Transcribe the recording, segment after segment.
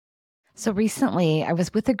So recently, I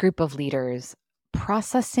was with a group of leaders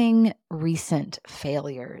processing recent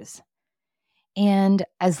failures. And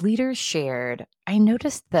as leaders shared, I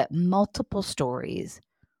noticed that multiple stories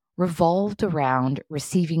revolved around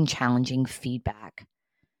receiving challenging feedback.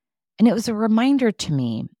 And it was a reminder to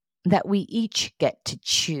me that we each get to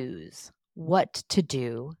choose what to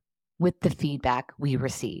do with the feedback we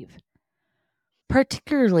receive.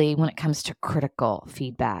 Particularly when it comes to critical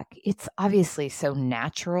feedback, it's obviously so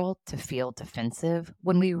natural to feel defensive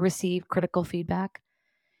when we receive critical feedback.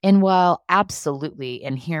 And while absolutely,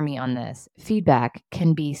 and hear me on this, feedback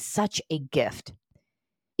can be such a gift,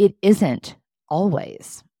 it isn't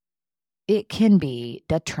always. It can be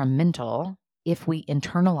detrimental if we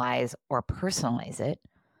internalize or personalize it,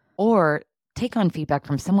 or take on feedback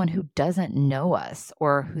from someone who doesn't know us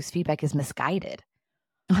or whose feedback is misguided.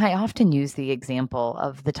 I often use the example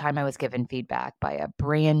of the time I was given feedback by a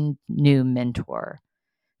brand new mentor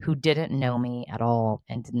who didn't know me at all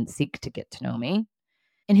and didn't seek to get to know me.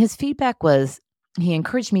 And his feedback was he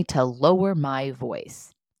encouraged me to lower my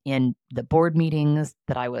voice in the board meetings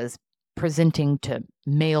that I was presenting to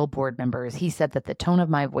male board members. He said that the tone of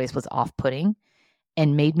my voice was off putting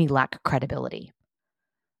and made me lack credibility.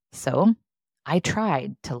 So I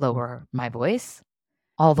tried to lower my voice,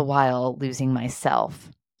 all the while losing myself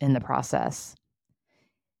in the process.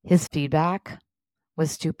 His feedback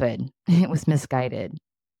was stupid. It was misguided.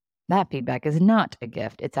 That feedback is not a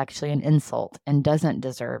gift. It's actually an insult and doesn't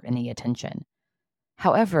deserve any attention.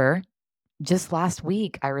 However, just last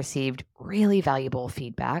week, I received really valuable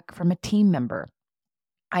feedback from a team member.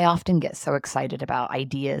 I often get so excited about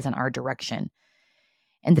ideas and our direction.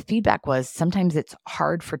 And the feedback was sometimes it's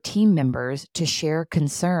hard for team members to share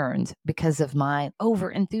concerns because of my over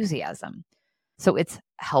enthusiasm. So it's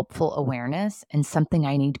helpful awareness and something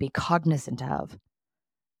I need to be cognizant of.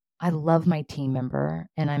 I love my team member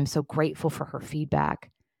and I'm so grateful for her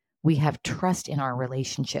feedback. We have trust in our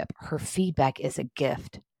relationship. Her feedback is a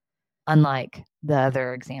gift, unlike the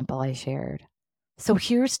other example I shared. So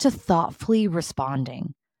here's to thoughtfully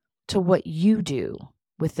responding to what you do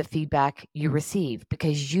with the feedback you receive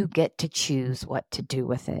because you get to choose what to do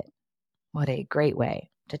with it. What a great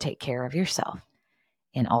way to take care of yourself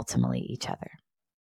and ultimately each other.